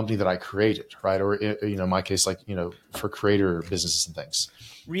in a company that I created. Right. Or, in my case, like, for creator businesses and things.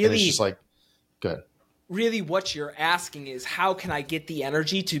 Really, and it's just like, good. Really what you're asking is, how can I get the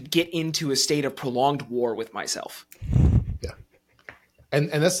energy to get into a state of prolonged war with myself? Yeah. And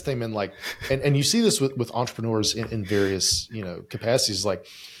that's the thing, man, like, and you see this with entrepreneurs in various, capacities, like,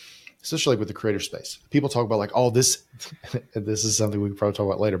 especially like with the creator space. People talk about like, oh, this is something we can probably talk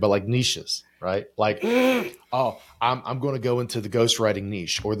about later, but like niches, right? Like, oh, I'm going to go into the ghostwriting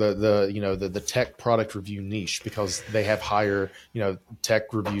niche or the tech product review niche because they have higher,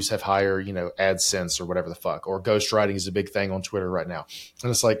 tech reviews have higher, AdSense or whatever the fuck, or ghostwriting is a big thing on Twitter right now. And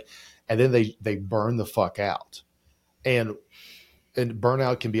it's like, and then they burn the fuck out. And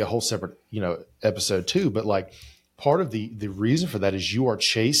burnout can be a whole separate, episode too. But like part of the reason for that is you are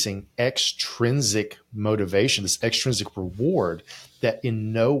chasing extrinsic motivation, this extrinsic reward that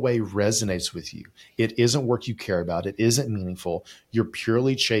in no way resonates with you. It isn't work you care about. It isn't meaningful. You're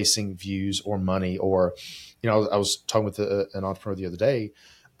purely chasing views or money. Or, I was talking with an entrepreneur the other day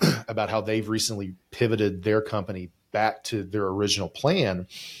about how they've recently pivoted their company back to their original plan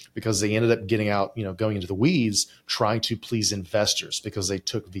because they ended up getting out, going into the weeds, trying to please investors because they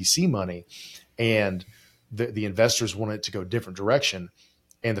took VC money and the investors wanted it to go a different direction.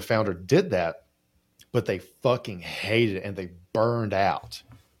 And the founder did that, but they fucking hated it and they burned out.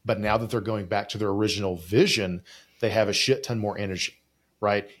 But now that they're going back to their original vision, they have a shit ton more energy,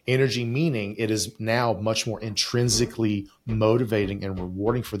 right? Energy meaning it is now much more intrinsically motivating and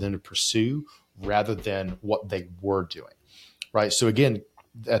rewarding for them to pursue rather than what they were doing, right? So again,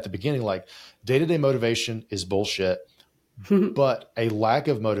 at the beginning, like day-to-day motivation is bullshit, but a lack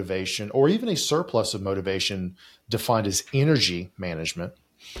of motivation or even a surplus of motivation defined as energy management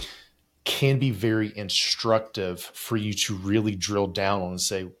can be very instructive for you to really drill down on and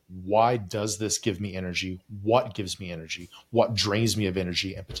say, why does this give me energy? What gives me energy? What drains me of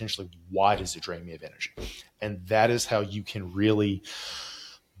energy? And potentially, why does it drain me of energy? And that is how you can really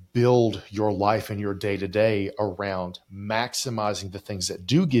build your life and your day-to-day around maximizing the things that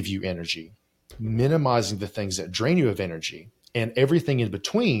do give you energy, minimizing the things that drain you of energy, and everything in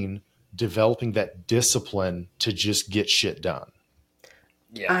between, developing that discipline to just get shit done.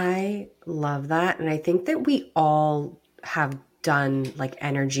 Yeah. I love that. And I think that we all have done like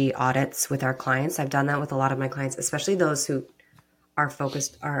energy audits with our clients. I've done that with a lot of my clients, especially those who are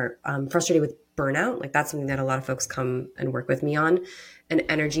frustrated with burnout. Like that's something that a lot of folks come and work with me on. And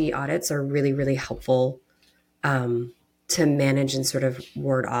energy audits are really, really helpful to manage and sort of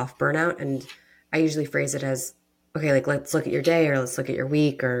ward off burnout. And I usually phrase it as, okay, like let's look at your day or let's look at your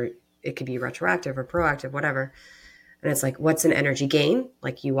week, or it could be retroactive or proactive, whatever. And it's like, what's an energy gain?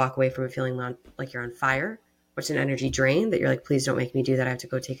 Like you walk away from it feeling like you're on fire. What's an energy drain that you're like, please don't make me do that. I have to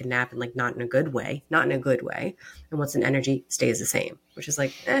go take a nap, and like not in a good way. And what's an energy stays the same, which is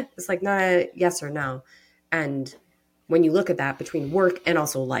like, it's like not a yes or no. And when you look at that between work and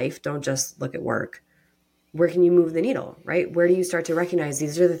also life, don't just look at work. Where can you move the needle, right? Where do you start to recognize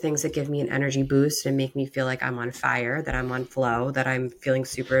these are the things that give me an energy boost and make me feel like I'm on fire, that I'm on flow, that I'm feeling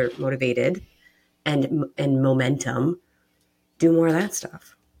super motivated and momentum? Do more of that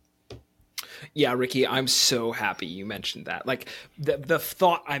stuff. Yeah, Ricky, I'm so happy you mentioned that. Like the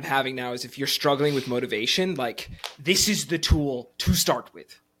thought I'm having now is if you're struggling with motivation, like this is the tool to start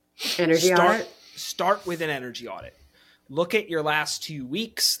with. Energy audit? Start with an energy audit. Look at your last 2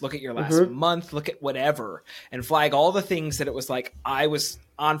 weeks, look at your last month, look at whatever, and flag all the things that it was like, I was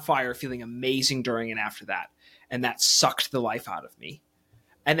on fire, feeling amazing during and after that. And that sucked the life out of me.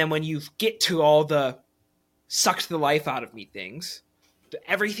 And then when you get to all the sucked the life out of me things,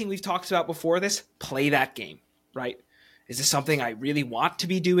 everything we've talked about before this, play that game, right? Is this something I really want to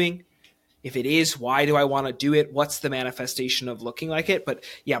be doing? If it is, why do I want to do it? What's the manifestation of looking like it? But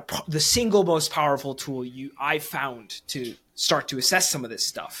yeah, the single most powerful tool I've found to start to assess some of this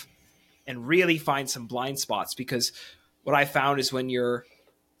stuff and really find some blind spots, because what I found is when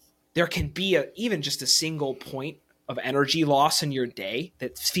there can be even just a single point of energy loss in your day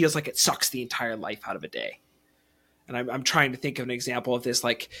that feels like it sucks the entire life out of a day. And I'm trying to think of an example of this,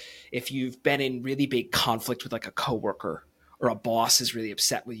 like if you've been in really big conflict with like a coworker, or a boss is really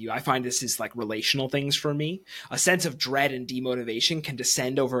upset with you. I find this is like relational things for me. A sense of dread and demotivation can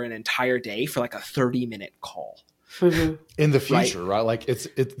descend over an entire day for like a 30-minute call. In the future, right? Like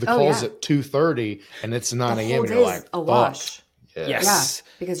the call's at 2:30 and it's 9 a.m. and you're like, a wash. Yes.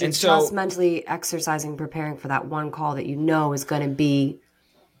 Yeah, because you're just mentally exercising, preparing for that one call that you know is going to be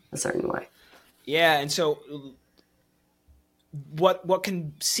a certain way. Yeah, and so what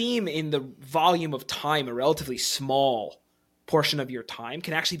can seem in the volume of time a relatively small portion of your time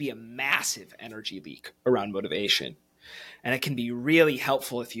can actually be a massive energy leak around motivation. And it can be really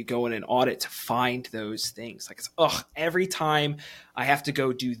helpful if you go in an audit to find those things. Like, every time I have to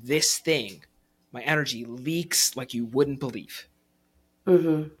go do this thing, my energy leaks like you wouldn't believe.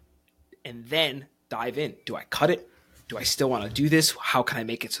 And then dive in. Do I cut it? Do I still want to do this? How can I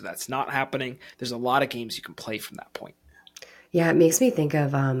make it so that's not happening? There's a lot of games you can play from that point. Yeah, it makes me think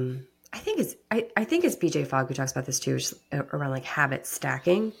of I think it's BJ Fogg who talks about this too, which is around like habit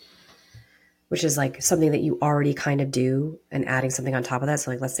stacking, which is like something that you already kind of do and adding something on top of that.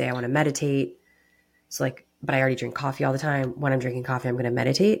 So like, let's say I want to meditate. So like, but I already drink coffee all the time. When I'm drinking coffee, I'm going to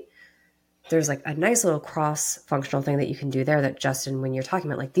meditate. There's like a nice little cross-functional thing that you can do there that, Justin, when you're talking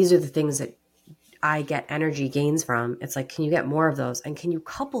about like, these are the things that I get energy gains from. It's like, can you get more of those? And can you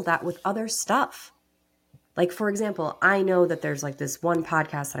couple that with other stuff? Like, for example, I know that there's like this one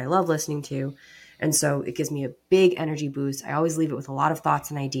podcast that I love listening to. And so it gives me a big energy boost. I always leave it with a lot of thoughts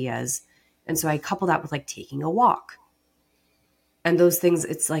and ideas. And so I couple that with like taking a walk. And those things,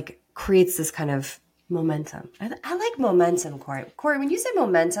 it's like creates this kind of momentum. I like momentum, Corey. Corey, when you said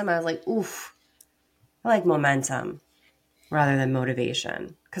momentum, I was like, oof, I like momentum rather than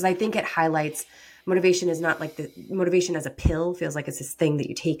motivation. Because I think it highlights motivation is not like the motivation as a pill feels like it's this thing that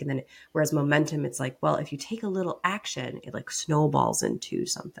you take. And then whereas momentum, it's like, well, if you take a little action, it like snowballs into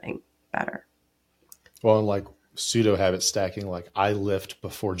something better. Well, and like pseudo habit stacking, like I lift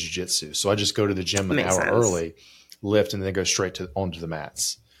before jiu-jitsu. So I just go to the gym an hour early, lift, and then go straight onto the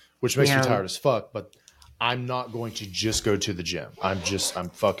mats, which makes me tired as fuck. But I'm not going to just go to the gym. I'm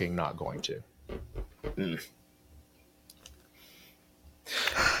fucking not going to.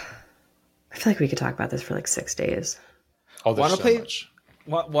 I feel like we could talk about this for like 6 days. Oh, there's so much.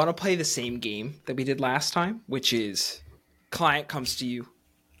 Want to play the same game that we did last time, which is client comes to you.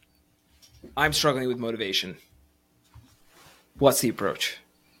 I'm struggling with motivation. What's the approach?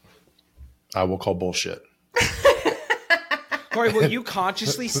 I will call bullshit. Corey, will you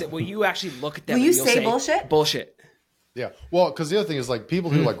consciously will you actually look at them? Will you say bullshit? Bullshit. Yeah. Well, because the other thing is like people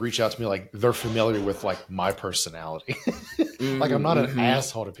who like reach out to me, like they're familiar with like my personality. Like I'm not an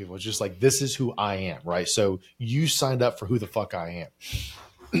asshole to people. It's just like, this is who I am. Right. So you signed up for who the fuck I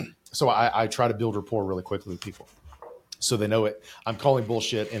am. So I try to build rapport really quickly with people. So they know it. I'm calling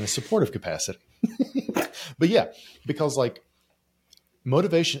bullshit in a supportive capacity. But yeah, because like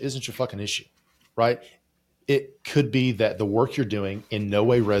motivation isn't your fucking issue, right? It could be that the work you're doing in no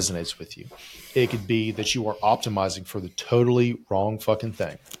way resonates with you. It could be that you are optimizing for the totally wrong fucking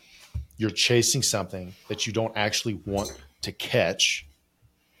thing. You're chasing something that you don't actually want to catch,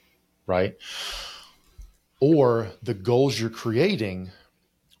 right? Or the goals you're creating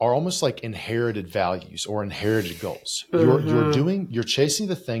are almost like inherited values or inherited goals. You're chasing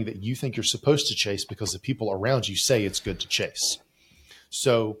the thing that you think you're supposed to chase because the people around you say it's good to chase.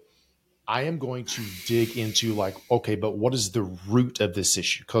 So I am going to dig into like, okay, but what is the root of this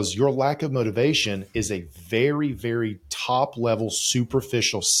issue? Because your lack of motivation is a very, very top level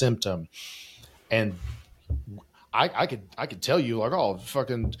superficial symptom. And I could tell you like, oh,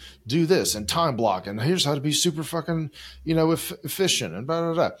 fucking do this and time block. And here's how to be super fucking, efficient and blah,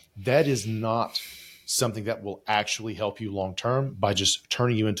 blah, blah. That is not something that will actually help you long-term by just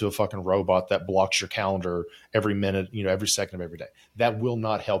turning you into a fucking robot that blocks your calendar every minute, every second of every day. That will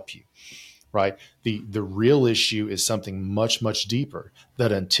not help you, right? The real issue is something much, much deeper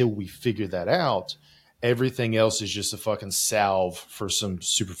that until we figure that out, everything else is just a fucking salve for some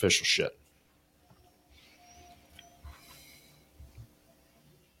superficial shit.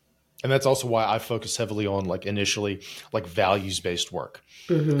 And that's also why I focus heavily on like initially like values-based work,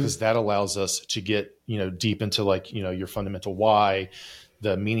 because that allows us to get, deep into like, your fundamental why,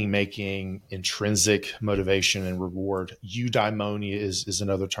 the meaning making, intrinsic motivation and reward. Eudaimonia is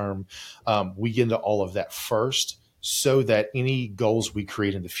another term. We get into all of that first so that any goals we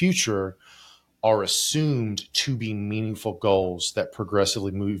create in the future are assumed to be meaningful goals that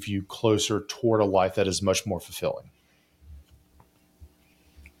progressively move you closer toward a life that is much more fulfilling.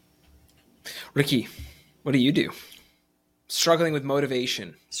 Ricky, what do you do? Struggling with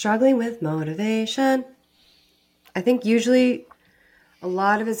motivation. Struggling with motivation. I think usually a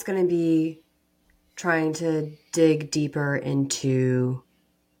lot of it's going to be trying to dig deeper into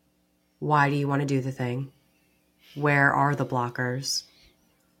why do you want to do the thing? Where are the blockers?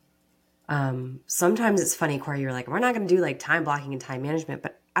 Sometimes it's funny, Corey, you're like, we're not going to do like time blocking and time management.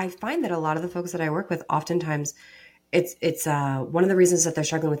 But I find that a lot of the folks that I work with, oftentimes it's one of the reasons that they're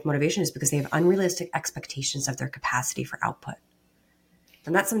struggling with motivation is because they have unrealistic expectations of their capacity for output.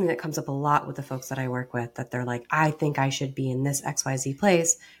 And that's something that comes up a lot with the folks that I work with, that they're like, I think I should be in this XYZ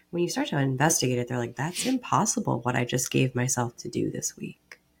place. When you start to investigate it, they're like, that's impossible what I just gave myself to do this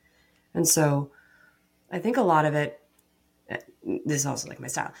week. And so I think a lot of it, this is also like my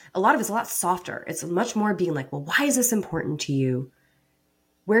style, a lot of it's a lot softer. It's much more being like, well, why is this important to you?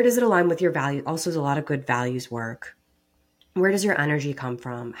 Where does it align with your value? Also, there's a lot of good values work. Where does your energy come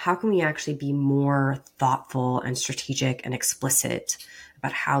from? How can we actually be more thoughtful and strategic and explicit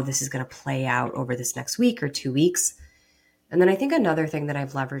about how this is going to play out over this next week or 2 weeks? And then I think another thing that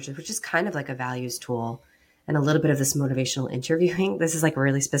I've leveraged, which is kind of like a values tool and a little bit of this motivational interviewing, this is like a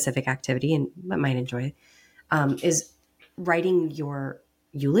really specific activity and I might enjoy it, is writing your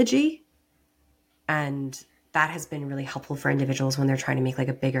eulogy. And that has been really helpful for individuals when they're trying to make like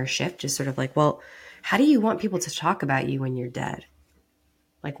a bigger shift, just sort of like, well, how do you want people to talk about you when you're dead?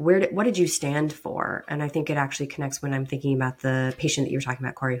 Like, what did you stand for? And I think it actually connects when I'm thinking about the patient that you were talking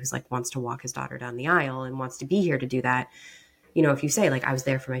about, Corey, who's like wants to walk his daughter down the aisle and wants to be here to do that. You know, if you say like, I was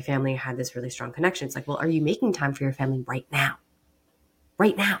there for my family, I had this really strong connection. It's like, well, are you making time for your family right now?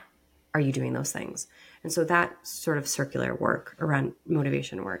 Right now, are you doing those things? And so that sort of circular work around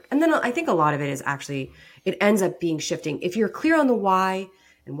motivation work. And then I think a lot of it is actually, it ends up being shifting. If you're clear on the why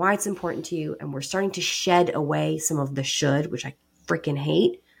and why it's important to you, and we're starting to shed away some of the should, which I freaking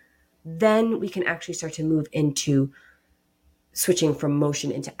hate, then we can actually start to move into switching from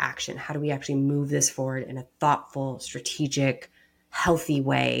motion into action. How do we actually move this forward in a thoughtful, strategic, healthy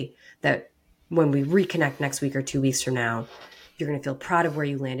way that when we reconnect next week or 2 weeks from now, you're going to feel proud of where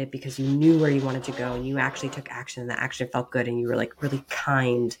you landed because you knew where you wanted to go and you actually took action and the action felt good and you were like really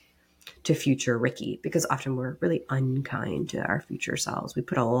kind to future Ricky, because often we're really unkind to our future selves. We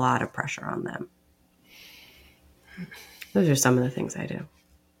put a lot of pressure on them. Those are some of the things I do.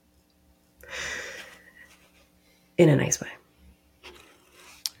 In a nice way.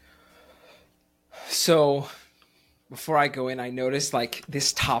 So before I go in, I noticed like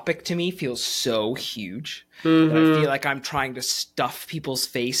this topic to me feels so huge that I feel like I'm trying to stuff people's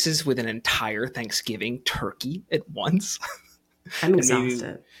faces with an entire Thanksgiving turkey at once. I'm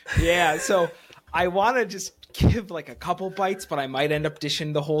exhausted. Yeah. So I want to just give like a couple bites, but I might end up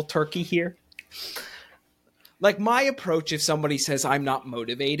dishing the whole turkey here. Like my approach, if somebody says I'm not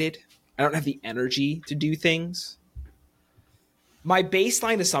motivated, I don't have the energy to do things, my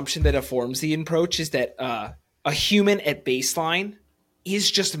baseline assumption that informs the approach is that a human at baseline is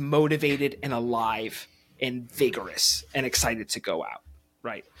just motivated and alive and vigorous and excited to go out,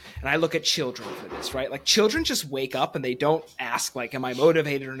 right? And I look at children for this, right? Like children just wake up and they don't ask like, am I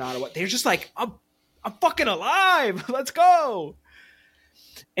motivated or not? Or what? They're just like, I'm fucking alive. Let's go.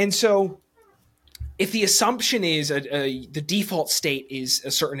 And so if the assumption is the default state is a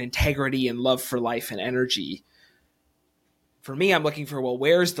certain integrity and love for life and energy, for me, I'm looking for, well,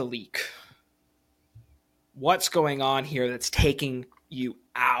 where's the leak? What's going on here that's taking you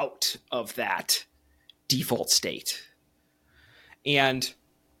out of that default state? And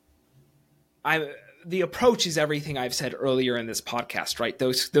the approach is everything I've said earlier in this podcast, right?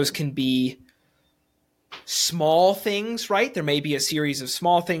 Those can be small things, right? There may be a series of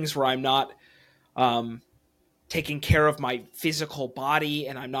small things where I'm not taking care of my physical body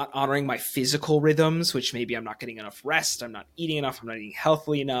and I'm not honoring my physical rhythms, which maybe I'm not getting enough rest. I'm not eating enough. I'm not eating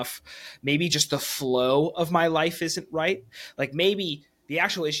healthily enough. Maybe just the flow of my life isn't right. Like maybe the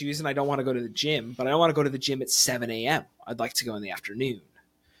actual issue isn't I don't want to go to the gym, but I don't want to go to the gym at 7 a.m. I'd like to go in the afternoon.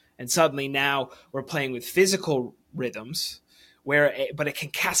 And suddenly now we're playing with physical rhythms but it can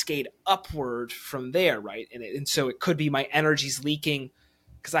cascade upward from there, right? And so it could be my energy's leaking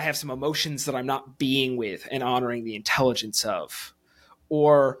because I have some emotions that I'm not being with and honoring the intelligence of.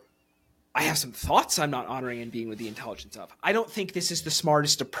 Or I have some thoughts I'm not honoring and being with the intelligence of. I don't think this is the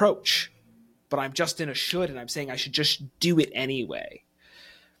smartest approach, but I'm just in a should and I'm saying I should just do it anyway.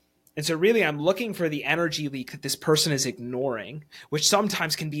 And so really I'm looking for the energy leak that this person is ignoring, which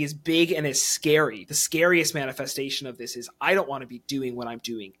sometimes can be as big and as scary. The scariest manifestation of this is I don't want to be doing what I'm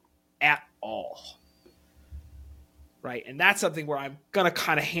doing at all. Right. And that's something where I'm going to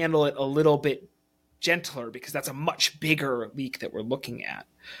kind of handle it a little bit gentler because that's a much bigger leak that we're looking at.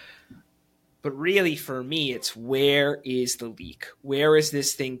 But really for me, it's where is the leak? Where is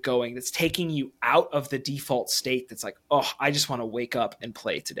this thing going that's taking you out of the default state that's like, oh, I just want to wake up and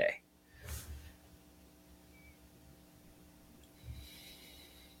play today.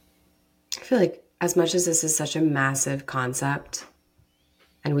 I feel like as much as this is such a massive concept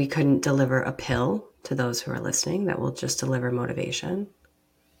and we couldn't deliver a pill to those who are listening that will just deliver motivation,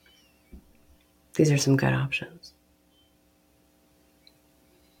 these are some good options.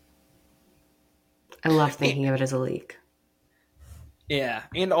 I love thinking of it as a leak. Yeah.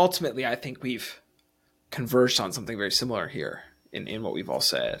 And ultimately, I think we've converged on something very similar here in what we've all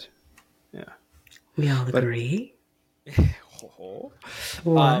said. Yeah. We all agree?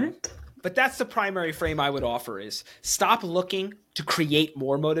 What? But that's the primary frame I would offer is stop looking to create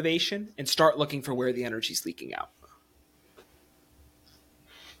more motivation and start looking for where the energy's leaking out.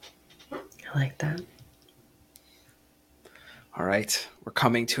 I like that. All right. We're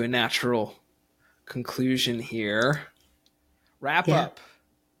coming to a natural conclusion here. Wrap up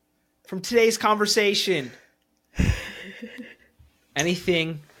from today's conversation.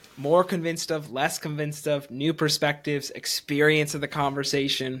 Anything more convinced of, less convinced of, new perspectives, experience of the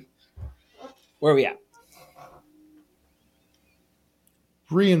conversation? Where are we at?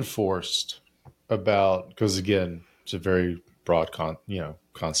 Reinforced about, because again, it's a very broad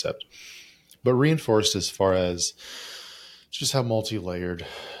concept, but reinforced as far as just how multi-layered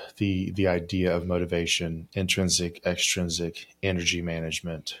the idea of motivation, intrinsic, extrinsic, energy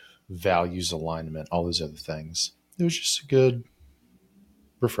management, values alignment, all those other things. It was just a good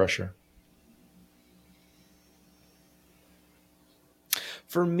refresher.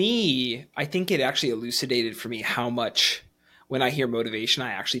 For me, I think it actually elucidated for me how much when I hear motivation,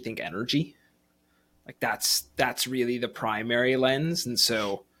 I actually think energy. Like that's really the primary lens. And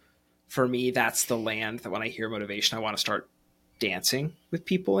so for me, that's the land that when I hear motivation, I want to start dancing with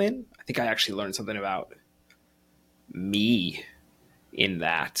people in. I think I actually learned something about me in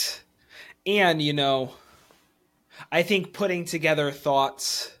that. And, I think putting together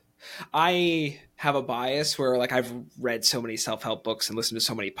thoughts, I have a bias where like I've read so many self-help books and listened to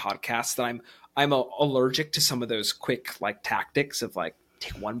so many podcasts that I'm allergic to some of those quick like tactics of like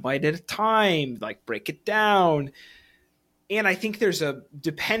take one bite at a time, like break it down. And I think there's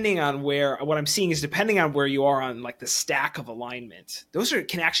depending on where you are on like the stack of alignment, those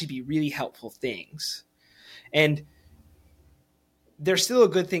can actually be really helpful things. And they're still a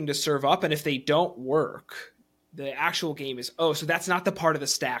good thing to serve up. And if they don't work, the actual game is, so that's not the part of the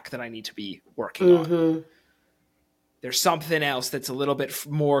stack that I need to be working on. There's something else that's a little bit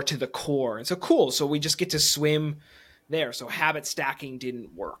more to the core. And so cool. So we just get to swim there. So habit stacking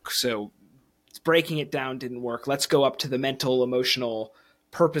didn't work. So breaking it down didn't work. Let's go up to the mental, emotional,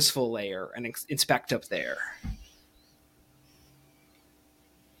 purposeful layer and inspect up there.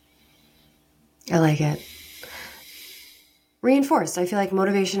 I like it. Reinforced. I feel like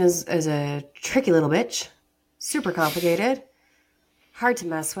motivation is a tricky little bitch. Super complicated. Hard to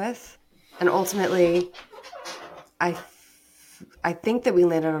mess with. And ultimately, I think that we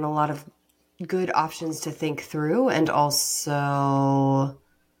landed on a lot of good options to think through, and also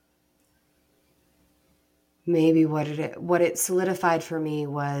maybe what it solidified for me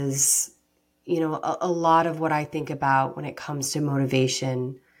was, a lot of what I think about when it comes to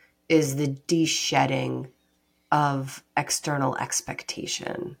motivation is the de-shedding of external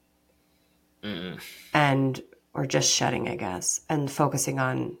expectation. Or just shedding, I guess, and focusing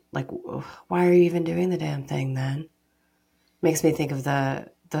on like, why are you even doing the damn thing then? Makes me think of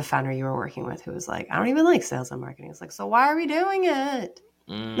the founder you were working with who was like, I don't even like sales and marketing. It's like, so why are we doing it?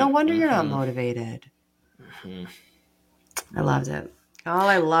 No wonder you're not motivated. I loved it. Oh,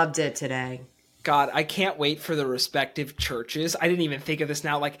 I loved it today. God, I can't wait for the respective churches. I didn't even think of this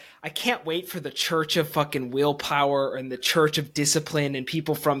now. Like, I can't wait for the church of fucking willpower and the church of discipline and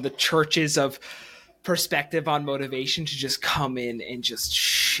people from the churches of perspective on motivation to just come in and just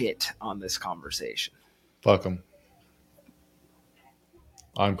shit on this conversation. Fuck them.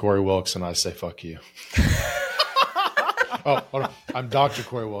 I'm Corey Wilkes and I say fuck you. Oh, hold on. I'm Dr.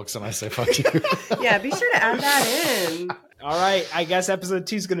 Corey Wilkes and I say fuck you. Yeah, be sure to add that in. All right. I guess episode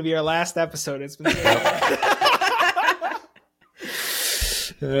 2 is going to be our last episode. It's been cool.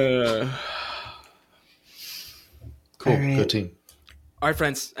 Right. Good team. All right,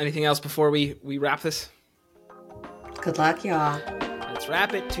 friends. Anything else before we wrap this? Good luck, y'all. Let's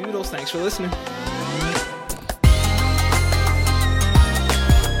wrap it. Toodles. Thanks for listening.